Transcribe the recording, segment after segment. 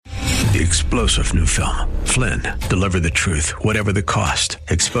The explosive new film, Flynn, deliver the truth, whatever the cost,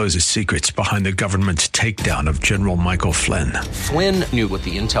 exposes secrets behind the government's takedown of General Michael Flynn. Flynn knew what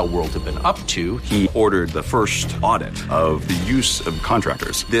the intel world had been up to. He ordered the first audit of the use of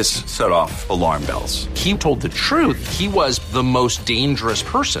contractors. This set off alarm bells. He told the truth. He was the most dangerous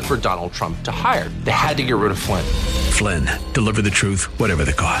person for Donald Trump to hire. They had to get rid of Flynn. Flynn, deliver the truth, whatever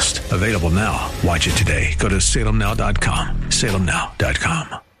the cost. Available now. Watch it today. Go to salemnow.com.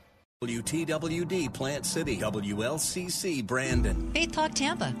 salemnow.com. WTWD Plant City, WLCC Brandon. Faith Talk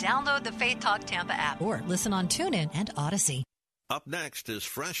Tampa. Download the Faith Talk Tampa app or listen on TuneIn and Odyssey. Up next is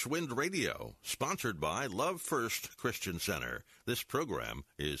Fresh Wind Radio, sponsored by Love First Christian Center. This program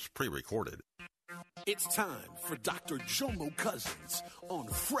is pre-recorded. It's time for Dr. Jomo Cousins on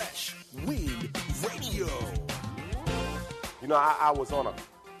Fresh Wind Radio. You know, I was on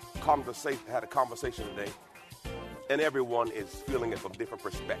had a conversation today, and everyone is feeling it from different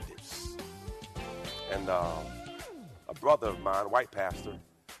perspectives. And a brother of mine, a white pastor,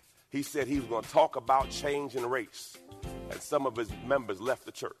 he said he was going to talk about change in race, and some of his members left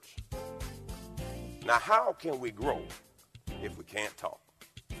the church. Now, how can we grow if we can't talk?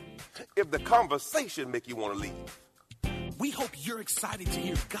 If the conversation make you want to leave? We hope you're excited to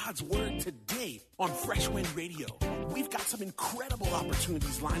hear God's word today on Fresh Wind Radio. We've got some incredible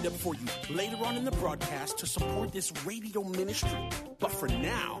opportunities lined up for you later on in the broadcast to support this radio ministry. But for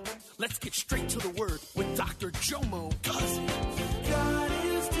now, let's get straight to the word with Dr. Jomo Cousins. God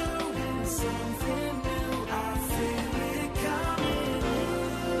is doing something new. I feel it coming.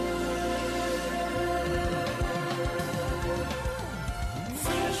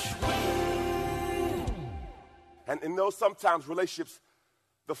 Fresh Wind. And in those sometimes relationships,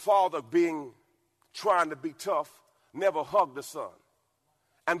 the father trying to be tough, never hugged the son.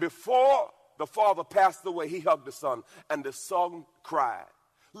 And before the father passed away, he hugged the son, and the son cried.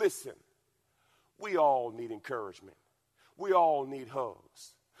 Listen, we all need encouragement. We all need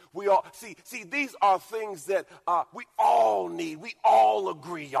hugs. We all see these are things that we all need. We all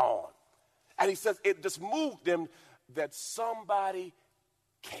agree on. And he says it just moved them that somebody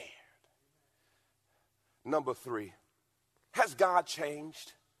cared. Number 3, has God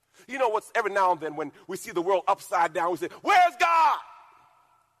changed? You know what's every now and then when we see the world upside down, we say, where's God?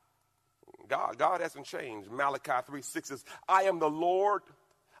 God hasn't changed. Malachi 3:6 says, I am the Lord,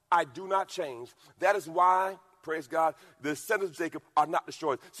 I do not change. That is why, praise God, the descendants of Jacob are not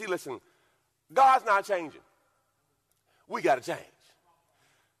destroyed. See, listen, God's not changing. We got to change.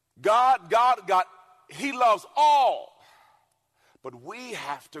 God, he loves all. But we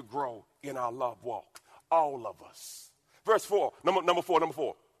have to grow in our love walk. All of us. Verse 4, number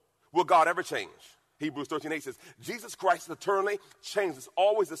 4. Will God ever change? Hebrews 13:8 says, Jesus Christ is eternally changed. It's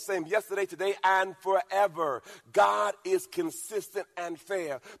always the same yesterday, today, and forever. God is consistent and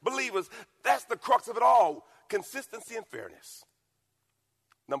fair. Believers, that's the crux of it all. Consistency and fairness.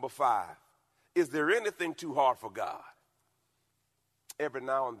 Number 5, is there anything too hard for God? Every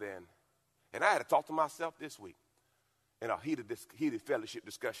now and then, and I had to talk to myself this week in a heated fellowship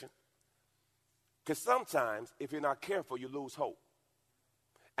discussion. Because sometimes, if you're not careful, you lose hope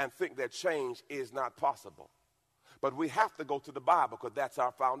and think that change is not possible. But we have to go to the Bible because that's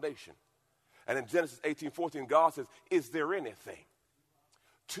our foundation. And in Genesis 18:14, God says, is there anything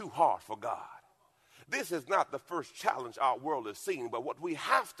too hard for God? This is not the first challenge our world has seen, but what we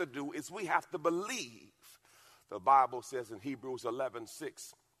have to do is we have to believe. The Bible says in Hebrews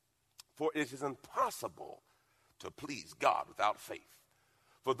 11:6, for it is impossible to please God without faith.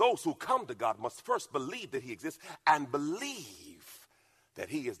 For those who come to God must first believe that he exists and believe that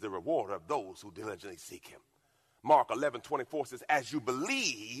he is the rewarder of those who diligently seek him. Mark 11:24 says, as you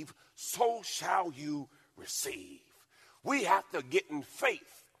believe, so shall you receive. We have to get in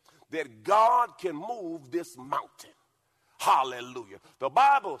faith that God can move this mountain. Hallelujah. The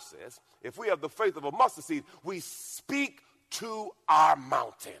Bible says, if we have the faith of a mustard seed, we speak to our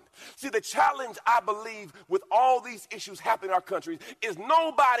mountain. See, the challenge, I believe, with all these issues happening in our country is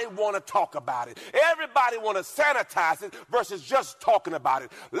nobody want to talk about it. Everybody want to sanitize it versus just talking about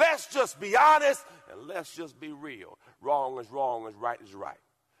it. Let's just be honest and let's just be real. Wrong is wrong and right is right.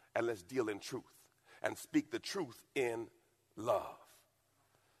 And let's deal in truth and speak the truth in love.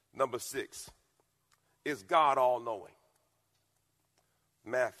 Number 6, is God all-knowing?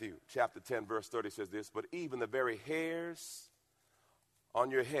 Matthew chapter 10 verse 30 says this, but even the very hairs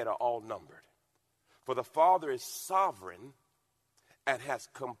on your head are all numbered. For the Father is sovereign and has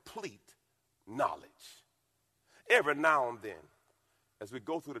complete knowledge. Every now and then, as we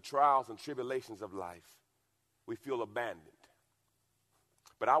go through the trials and tribulations of life, we feel abandoned.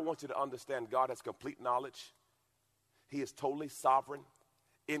 But I want you to understand God has complete knowledge. He is totally sovereign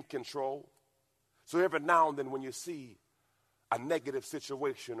in control. So every now and then when you see a negative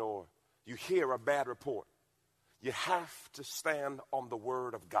situation or you hear a bad report, you have to stand on the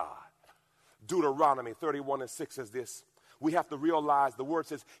word of God. Deuteronomy 31:6 says this. We have to realize the word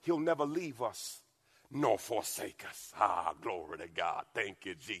says he'll never leave us nor forsake us. Glory to God. Thank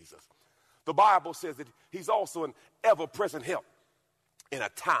you, Jesus. The Bible says that he's also an ever-present help in a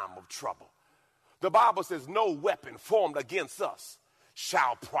time of trouble. The Bible says no weapon formed against us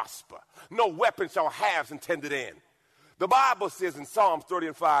shall prosper. No weapon shall have intended end. The Bible says in Psalms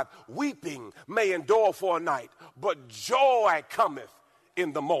 30:5, weeping may endure for a night, but joy cometh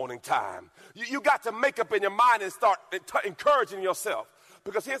in the morning time. You got to make up in your mind and start encouraging yourself.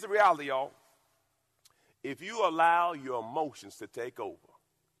 Because here's the reality, y'all. If you allow your emotions to take over,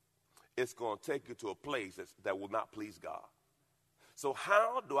 it's going to take you to a place that will not please God. So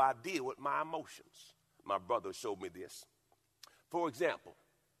how do I deal with my emotions? My brother showed me this. For example,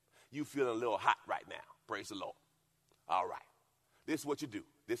 you feeling a little hot right now. Praise the Lord. All right. This is what you do.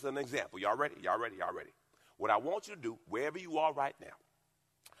 This is an example. Y'all ready? Y'all ready? Y'all ready? What I want you to do, wherever you are right now,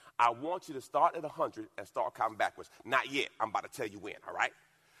 I want you to start at 100 and start counting backwards. Not yet. I'm about to tell you when, all right?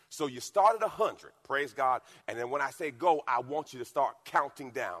 So you start at 100, praise God, and then when I say go, I want you to start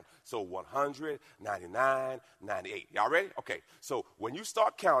counting down. So 100, 99, 98. Y'all ready? Okay. So when you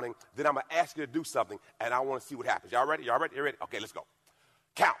start counting, then I'm going to ask you to do something, and I want to see what happens. Y'all ready? Y'all ready? You ready? Okay, let's go.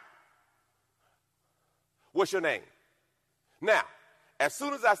 Count. What's your name? Now, as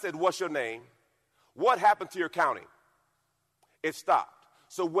soon as I said, what's your name, what happened to your counting? It stopped.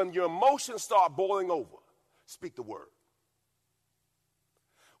 So when your emotions start boiling over, speak the word.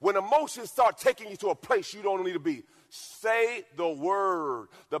 When emotions start taking you to a place you don't need to be, say the word.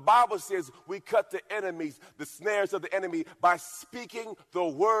 The Bible says we cut the enemies, the snares of the enemy, by speaking the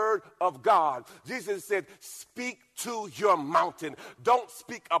word of God. Jesus said, speak to your mountain. Don't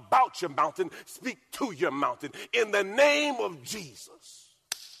speak about your mountain. Speak to your mountain. In the name of Jesus,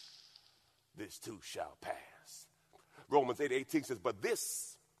 this too shall pass. Romans 8:18 says, but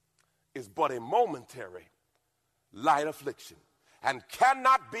this is but a momentary light affliction, and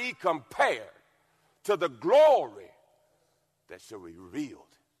cannot be compared to the glory that shall be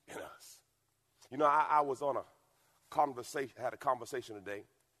revealed in us. You know, I was on had a conversation today,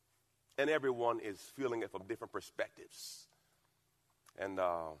 and everyone is feeling it from different perspectives. And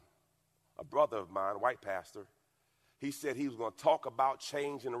a brother of mine, a white pastor, he said he was going to talk about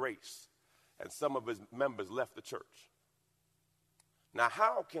change in race, and some of his members left the church. Now,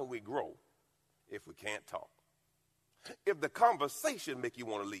 how can we grow if we can't talk? If the conversation make you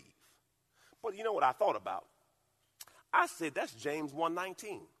want to leave. But you know what I thought about? I said, that's James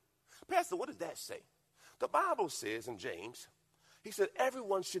 1:19. Pastor, what does that say? The Bible says in James, he said,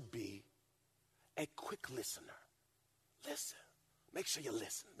 everyone should be a quick listener. Listen. Make sure you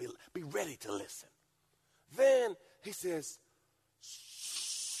listen. Be ready to listen. Then he says,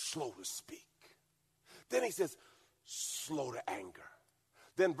 slow to speak. Then he says, slow to anger.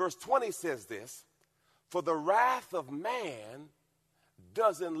 Then verse 20 says this, for the wrath of man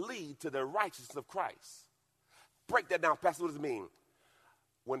doesn't lead to the righteousness of Christ. Break that down, Pastor. What does it mean?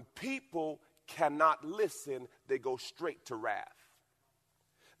 When people cannot listen, they go straight to wrath.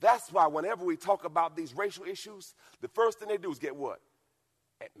 That's why whenever we talk about these racial issues, the first thing they do is get what?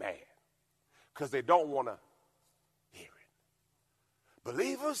 Get mad. Because they don't want to hear it.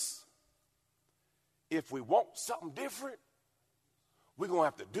 Believers, if we want something different, we're going to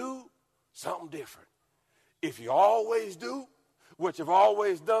have to do something different. If you always do what you've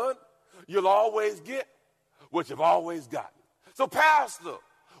always done, you'll always get what you've always gotten. So, Pastor,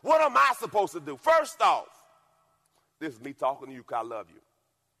 what am I supposed to do? First off, this is me talking to you because I love you.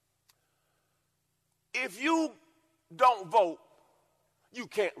 If you don't vote, you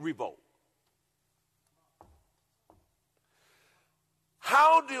can't revote.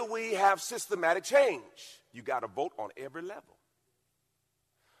 How do we have systematic change? You got to vote on every level.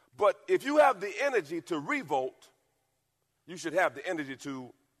 But if you have the energy to revolt, you should have the energy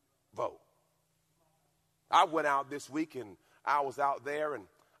to vote. I went out this week and I was out there and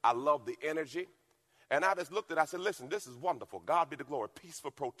I loved the energy. And I just looked at it, I said, listen, this is wonderful. God be the glory.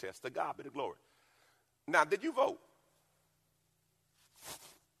 Peaceful protest. To God be the glory. Now, did you vote?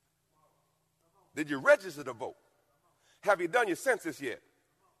 Did you register to vote? Have you done your census yet?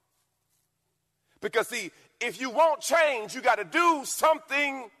 Because, see, if you want change, you got to do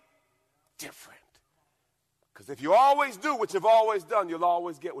something different. Because if you always do what you've always done, you'll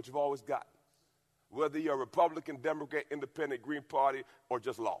always get what you've always gotten. Whether you're a Republican, Democrat, Independent, Green Party, or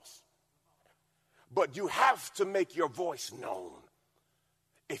just lost. But you have to make your voice known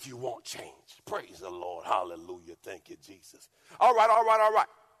if you want change. Praise the Lord. Hallelujah. Thank you, Jesus. All right.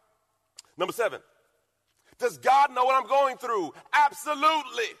 Number 7, does God know what I'm going through?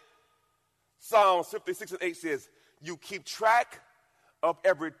 Absolutely. Psalms 56:8 says, you keep track of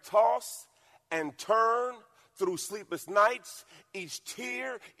every toss and turn through sleepless nights. Each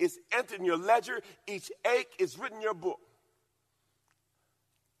tear is entered in your ledger. Each ache is written in your book.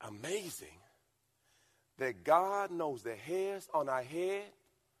 Amazing that God knows the hairs on our head,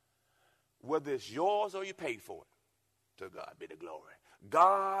 whether it's yours or you paid for it. To God be the glory.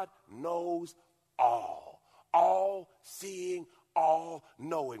 God knows all seeing, all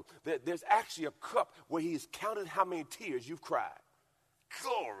knowing. There's actually a cup where he's counted how many tears you've cried.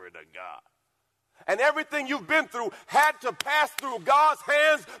 Glory to God. And everything you've been through had to pass through God's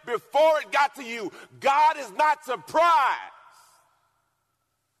hands before it got to you. God is not surprised.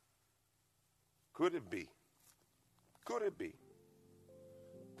 Could it be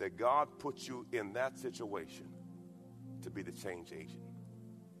that God put you in that situation to be the change agent?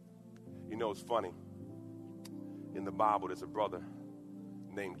 You know, it's funny. In the Bible, there's a brother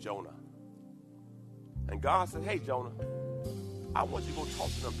named Jonah. And God said, hey, Jonah, I want you to go talk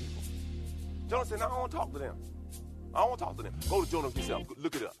to them people. Jonah said, no, I don't want to talk to them. I don't want to talk to them. Go to Jonah yourself.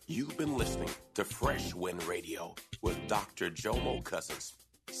 Look it up. You've been listening to Fresh Wind Radio with Dr. Jomo Cousins,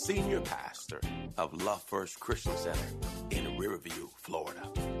 Senior Pastor of Love First Christian Center in Riverview, Florida.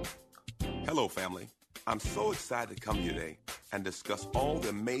 Hello, family. I'm so excited to come here today and discuss all the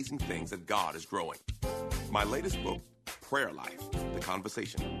amazing things that God is growing. My latest book, Prayer Life, The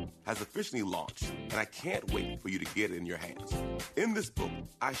Conversation, has officially launched, and I can't wait for you to get it in your hands. In this book,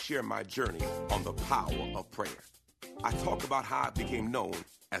 I share my journey on the power of prayer. I talk about how I became known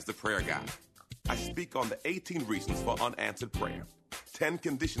as the prayer guy. I speak on the 18 reasons for unanswered prayer, 10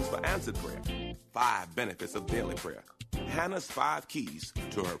 conditions for answered prayer, 5 benefits of daily prayer, Hannah's 5 keys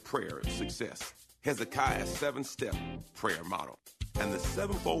to her prayer success, Hezekiah's 7-step prayer model, and the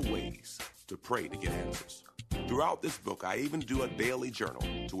 7-fold ways to pray to get answers. Throughout this book, I even do a daily journal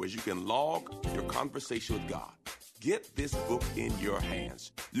to where you can log your conversation with God. Get this book in your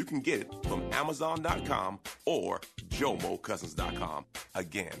hands. You can get it from Amazon.com or JomoCousins.com.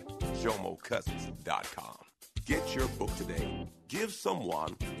 Again, JomoCousins.com. Get your book today. Give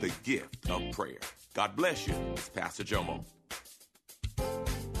someone the gift of prayer. God bless you. It's Pastor Jomo.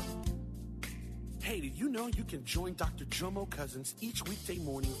 Hey, did you know you can join Dr. Jomo Cousins each weekday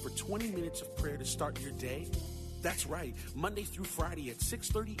morning for 20 minutes of prayer to start your day? That's right. Monday through Friday at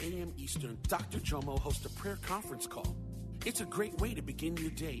 6:30 a.m. Eastern, Dr. Jomo hosts a prayer conference call. It's a great way to begin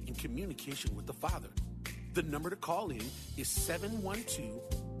your day in communication with the Father. The number to call in is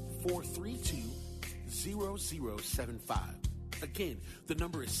 712-432-0075. Again, the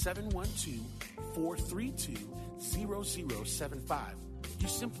number is 712-432-0075. You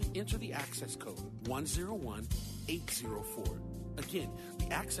simply enter the access code 101804. Again,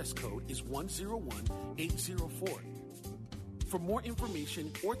 the access code is 101804. For more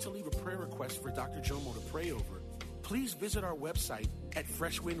information or to leave a prayer request for Dr. Jomo to pray over, please visit our website at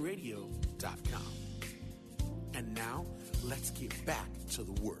freshwindradio.com. And now, let's get back to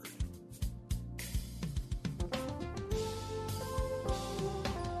the Word.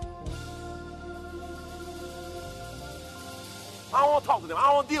 I don't want to talk to them. I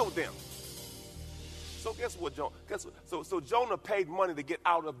don't want to deal with them. So guess what, Jonah? So Jonah paid money to get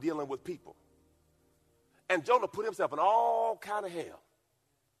out of dealing with people. And Jonah put himself in all kind of hell.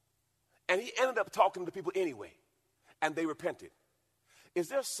 And he ended up talking to people anyway. And they repented. Is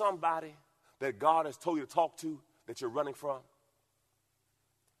there somebody that God has told you to talk to that you're running from?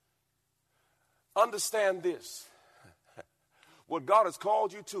 Understand this. What God has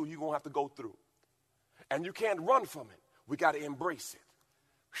called you to, you're going to have to go through. And you can't run from it. We got to embrace it.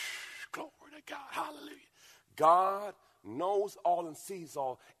 Glory to God. Hallelujah. God knows all and sees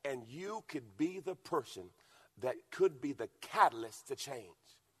all, and you could be the person that could be the catalyst to change.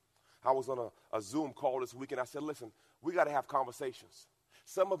 I was on a Zoom call this week, and I said, listen, we got to have conversations.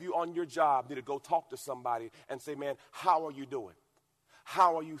 Some of you on your job need to go talk to somebody and say, man, how are you doing?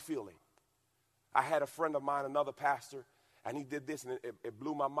 How are you feeling? I had a friend of mine, another pastor, and he did this, and it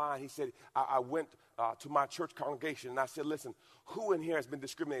blew my mind. He said, I went to my church congregation, and I said, listen, who in here has been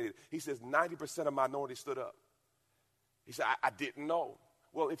discriminated? He says, 90% of minorities stood up. He said, I didn't know.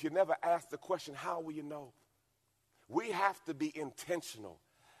 Well, if you never ask the question, how will you know? We have to be intentional.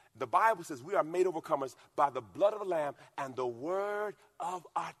 The Bible says we are made overcomers by the blood of the Lamb and the word of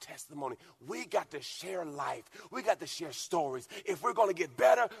our testimony. We got to share life. We got to share stories. If we're going to get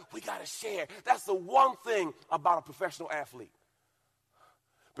better, we got to share. That's the one thing about a professional athlete.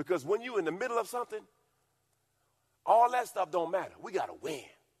 Because when you're in the middle of something, all that stuff don't matter. We got to win.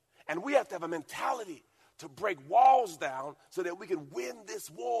 And we have to have a mentality to break walls down so that we can win this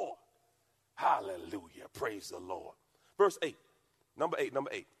war. Hallelujah. Praise the Lord. Verse 8. Number 8.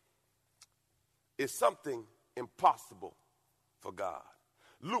 Is something impossible for God.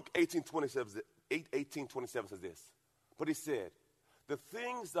 Luke 18:27 says this. But he said, the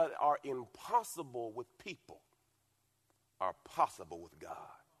things that are impossible with people are possible with God.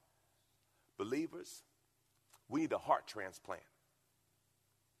 Believers, we need a heart transplant.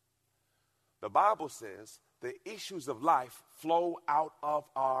 The Bible says the issues of life flow out of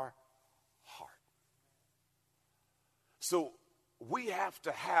our heart. So we have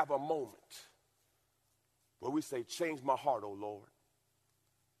to have a moment where we say, change my heart, O Lord.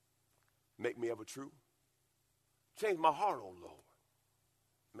 Make me ever true. Change my heart, O Lord.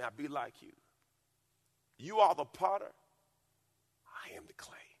 May I be like you. You are the potter. I am the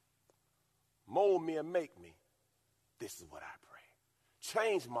clay. Mold me and make me. This is what I pray.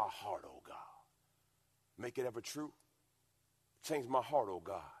 Change my heart, O God. Make it ever true. Change my heart, O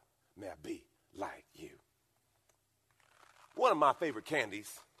God. May I be like you. One of my favorite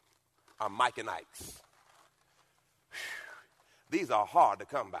candies are Mike and Ike's. These are hard to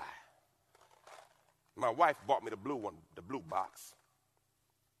come by. My wife bought me the blue one, the blue box.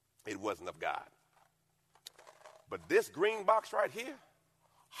 It wasn't of God. But this green box right here,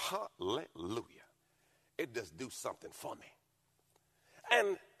 hallelujah. It just do something for me.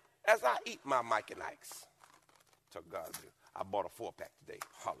 And as I eat my Mike and Ike's, to God do, I bought a 4-pack today.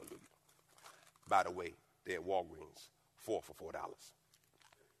 Hallelujah. By the way, they're at Walgreens, 4 for $4.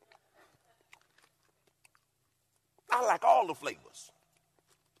 I like all the flavors.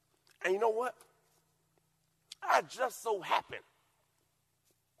 And you know what? I just so happened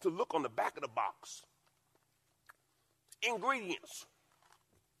to look on the back of the box. Ingredients.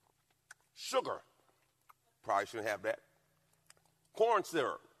 Sugar. Probably shouldn't have that. Corn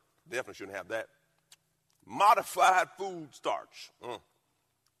syrup. Definitely shouldn't have that. Modified food starch. Then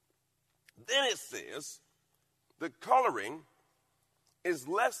it says the coloring is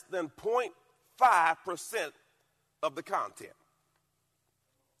less than 0.5% of the content.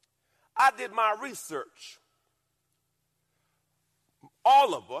 I did my research.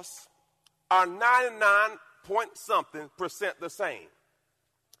 All of us are 99-point-something% the same.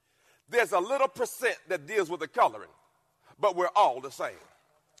 There's a little percent that deals with the coloring, but we're all the same.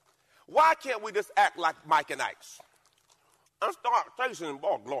 Why can't we just act like Mike and Ike's? And start tasting,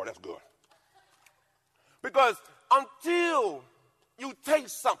 oh, Lord, that's good. Because until you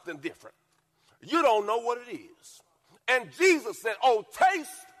taste something different, you don't know what it is. And Jesus said, oh,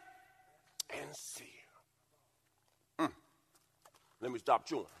 taste and see. Let me stop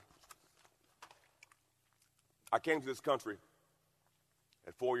chewing. I came to this country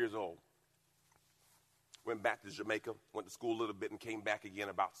at 4 years old. Went back to Jamaica, went to school a little bit, and came back again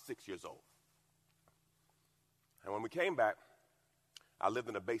about 6 years old. And when we came back, I lived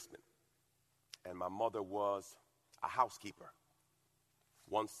in a basement. And my mother was a housekeeper.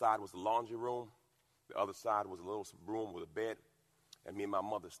 One side was the laundry room. The other side was a little room with a bed. And me and my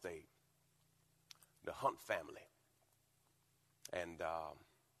mother stayed. The Hunt family. And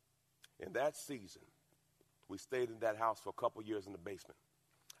in that season, we stayed in that house for a couple years in the basement.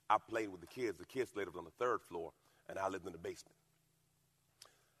 I played with the kids. The kids lived on the 3rd floor, and I lived in the basement.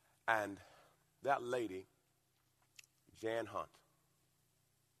 And that lady, Jan Hunt,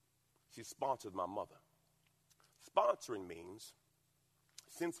 she sponsored my mother. Sponsoring means,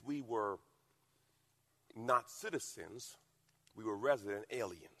 since we were not citizens, we were resident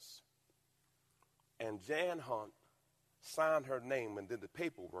aliens. And Jan Hunt signed her name and did the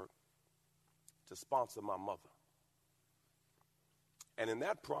paperwork to sponsor my mother. And in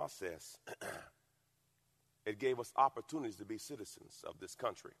that process, it gave us opportunities to be citizens of this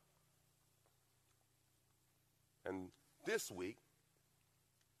country. And this week,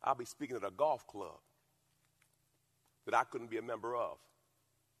 I'll be speaking at a golf club that I couldn't be a member of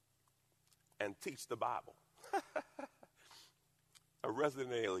and teach the Bible. A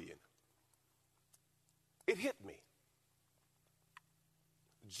resident alien. It hit me.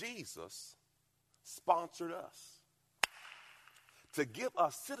 Jesus sponsored us to give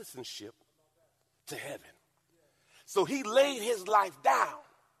us citizenship to heaven. So he laid his life down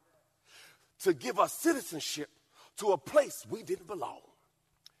to give us citizenship to a place we didn't belong.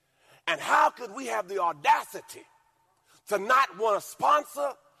 And how could we have the audacity to not want to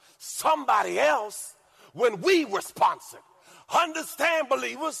sponsor somebody else when we were sponsored? Understand,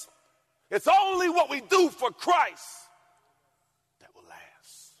 believers, it's only what we do for Christ that will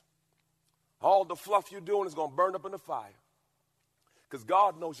last. All the fluff you're doing is going to burn up in the fire because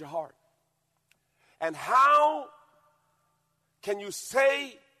God knows your heart. And how can you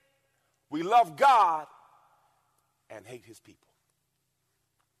say we love God and hate his people?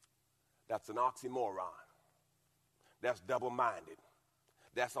 That's an oxymoron. That's double-minded.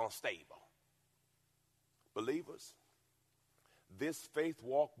 That's unstable. Believers, this faith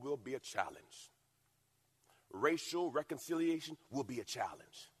walk will be a challenge. Racial reconciliation will be a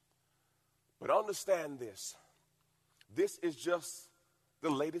challenge. But understand this. This is just the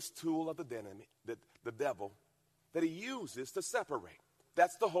latest tool of the devil that he uses to separate.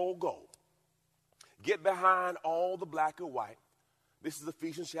 That's the whole goal. Get behind all the black and white. This is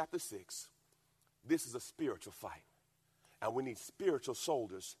Ephesians chapter 6. This is a spiritual fight. And we need spiritual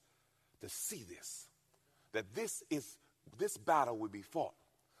soldiers to see this. That this battle will be fought.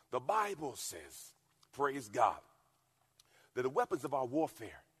 The Bible says, praise God, that the weapons of our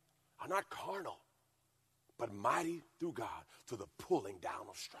warfare are not carnal, but mighty through God to the pulling down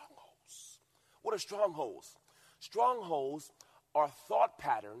of strongholds. What are strongholds? Strongholds are thought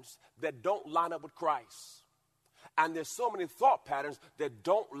patterns that don't line up with Christ. And there's so many thought patterns that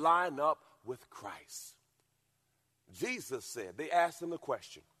don't line up with Christ. Jesus said, they asked him the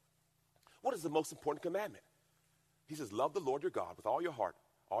question, what is the most important commandment? He says, love the Lord your God with all your heart,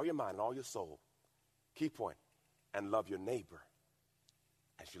 all your mind, and all your soul. Key point, and love your neighbor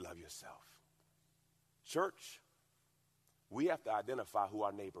as you love yourself. Church, we have to identify who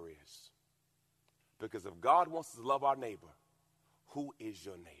our neighbor is. Because if God wants us to love our neighbor, who is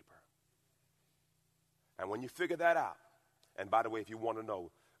your neighbor? And when you figure that out, and by the way, if you want to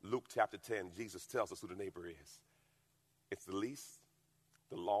know, Luke chapter 10, Jesus tells us who the neighbor is. It's the least,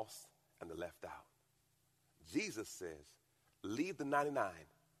 the lost, and the left out. Jesus says, leave the 99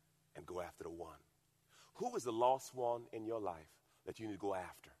 and go after the one. Who is the lost one in your life that you need to go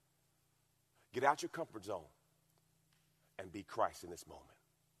after? Get out your comfort zone and be Christ in this moment.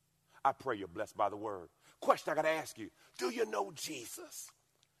 I pray you're blessed by the word. Question I got to ask you, do you know Jesus?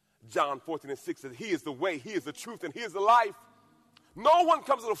 John 14:6 says, he is the way, he is the truth, and he is the life. No one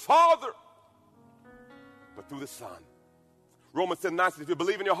comes to the Father but through the Son. Romans 10:9 says, if you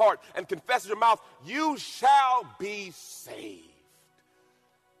believe in your heart and confess in your mouth, you shall be saved.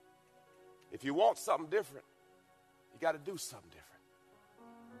 If you want something different, you got to do something different.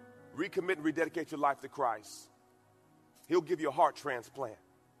 Recommit and rededicate your life to Christ. He'll give you a heart transplant.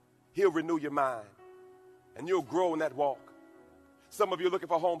 He'll renew your mind, and you'll grow in that walk. Some of you are looking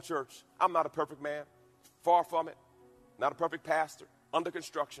for home church. I'm not a perfect man. Far from it. Not a perfect pastor. Under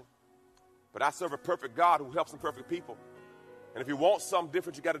construction. But I serve a perfect God who helps imperfect people. And if you want something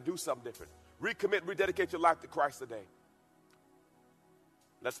different, you got to do something different. Recommit, rededicate your life to Christ today.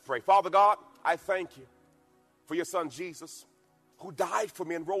 Let's pray. Father God, I thank you for your son Jesus, who died for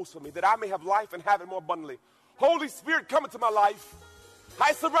me and rose for me, that I may have life and have it more abundantly. Holy Spirit, come into my life.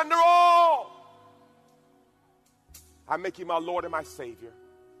 I surrender all. I make you my Lord and my Savior.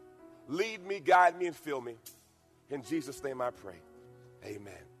 Lead me, guide me, and fill me. In Jesus' name I pray.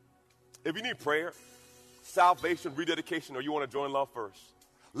 Amen. If you need prayer, salvation, rededication, or you want to join Love First,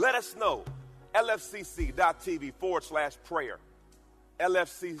 let us know. lfcc.tv/prayer.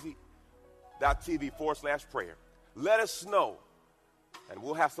 lfcc.tv/prayer. Let us know, and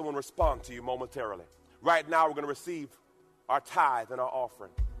we'll have someone respond to you momentarily. Right now, we're going to receive our tithe and our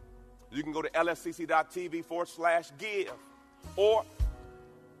offering. You can go to lfcc.tv/give, or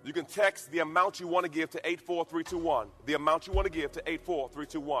you can text the amount you want to give to 84321. The amount you want to give to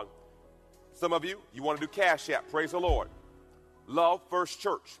 84321. Some of you want to do Cash App. Praise the Lord. Love First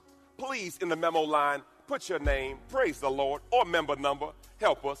Church. Please, in the memo line, put your name, praise the Lord, or member number.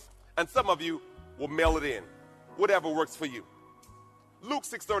 Help us. And some of you will mail it in. Whatever works for you. Luke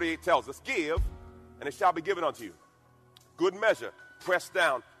 6:38 tells us, give, and it shall be given unto you. Good measure, pressed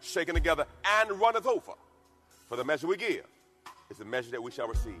down, shaken together, and runneth over. For the measure we give is the measure that we shall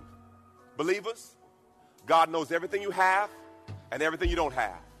receive. Believers, God knows everything you have and everything you don't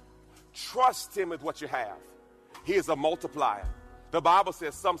have. Trust him with what you have. He is a multiplier. The Bible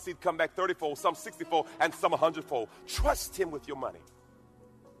says some seed come back 30-fold, some 60-fold, and some 100-fold. Trust him with your money.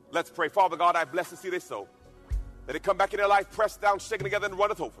 Let's pray. Father God, I bless the seed they sow. Let it come back in their life, pressed down, shaken together, and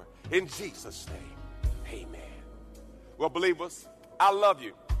runneth over. In Jesus' name, amen. Well, believers, I love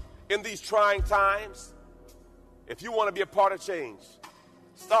you. In these trying times, if you want to be a part of change,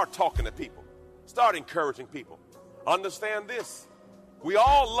 start talking to people. Start encouraging people. Understand this. We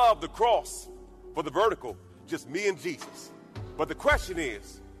all love the cross for the vertical, just me and Jesus. But the question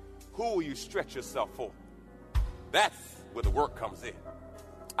is, who will you stretch yourself for? That's where the work comes in.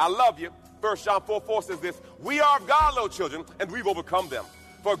 I love you. 1 John 4:4 says this, we are of God, little children, and we've overcome them.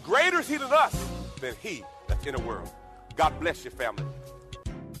 For greater is he than us than he that's in the world. God bless your family.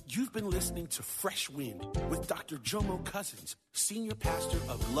 You've been listening to Fresh Wind with Dr. Jomo Cousins, Senior Pastor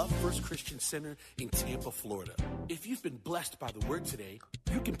of Love First Christian Center in Tampa, Florida. If you've been blessed by the word today,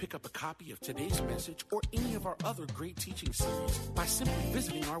 you can pick up a copy of today's message or any of our other great teaching series by simply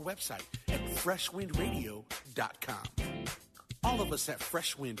visiting our website at freshwindradio.com. All of us at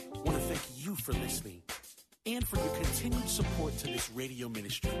Fresh Wind want to thank you for listening and for your continued support to this radio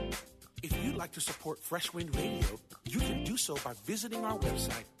ministry. If you'd like to support Fresh Wind Radio, you can do so by visiting our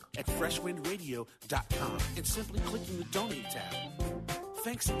website at freshwindradio.com and simply clicking the Donate tab.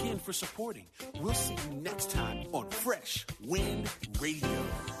 Thanks again for supporting. We'll see you next time on Fresh Wind Radio.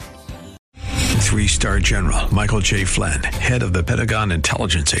 3-star General Michael J. Flynn, head of the Pentagon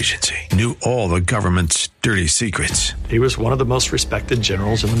Intelligence Agency, knew all the government's dirty secrets. He was one of the most respected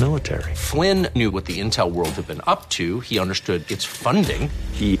generals in the military. Flynn knew what the intel world had been up to. He understood its funding.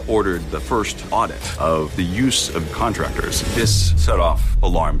 He ordered the first audit of the use of contractors. This set off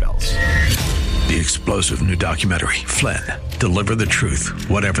alarm bells. The explosive new documentary, Flynn, Deliver the Truth,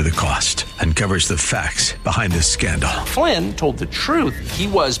 Whatever the Cost, uncovers the facts behind this scandal. Flynn told the truth. He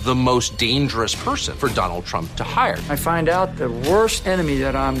was the most dangerous person for Donald Trump to hire. I find out the worst enemy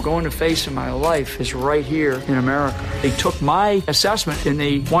that I'm going to face in my life is right here in America. They took my assessment and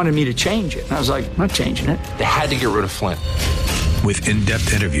they wanted me to change it. And I was like, I'm not changing it. They had to get rid of Flynn. With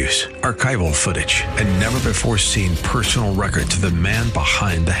in-depth interviews, archival footage, and never-before-seen personal records of the man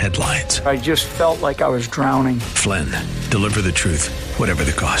behind the headlines. I just felt like I was drowning. Flynn, Deliver the Truth, Whatever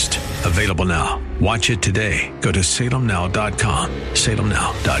the Cost. Available now. Watch it today. Go to salemnow.com.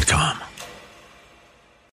 salemnow.com.